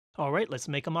Alright, let's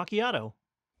make a macchiato.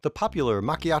 The popular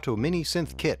Macchiato Mini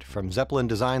Synth kit from Zeppelin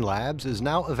Design Labs is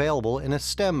now available in a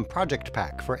STEM project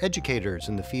pack for educators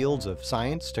in the fields of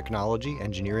science, technology,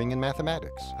 engineering, and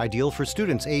mathematics. Ideal for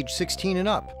students age 16 and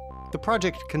up. The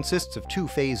project consists of 2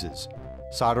 phases: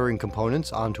 soldering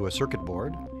components onto a circuit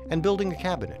board and building a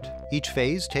cabinet. Each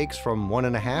phase takes from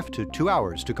 1.5 to 2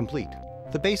 hours to complete.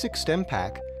 The basic STEM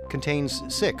pack contains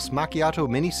 6 Macchiato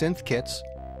Mini Synth kits,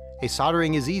 a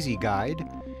Soldering is Easy guide,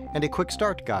 and a quick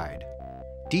start guide.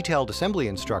 Detailed assembly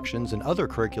instructions and other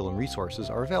curriculum resources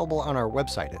are available on our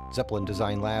website at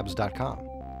zeppelindesignlabs.com.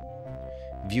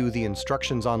 View the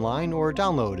instructions online or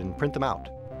download and print them out.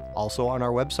 Also on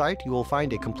our website, you will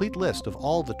find a complete list of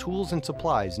all the tools and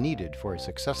supplies needed for a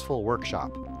successful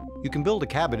workshop. You can build a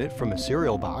cabinet from a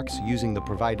cereal box using the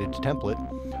provided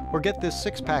template, or get this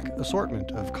 6-pack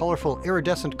assortment of colorful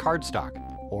iridescent cardstock,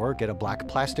 or get a black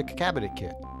plastic cabinet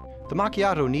kit. The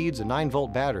Macchiato needs a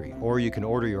 9-volt battery, or you can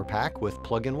order your pack with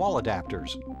plug-in wall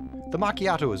adapters. The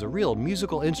Macchiato is a real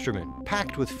musical instrument,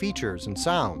 packed with features and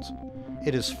sounds.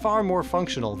 It is far more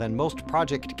functional than most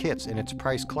project kits in its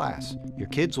price class. Your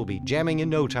kids will be jamming in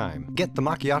no time. Get the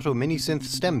Macchiato Mini Synth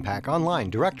STEM Pack online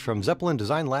direct from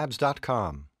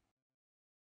ZeppelinDesignLabs.com.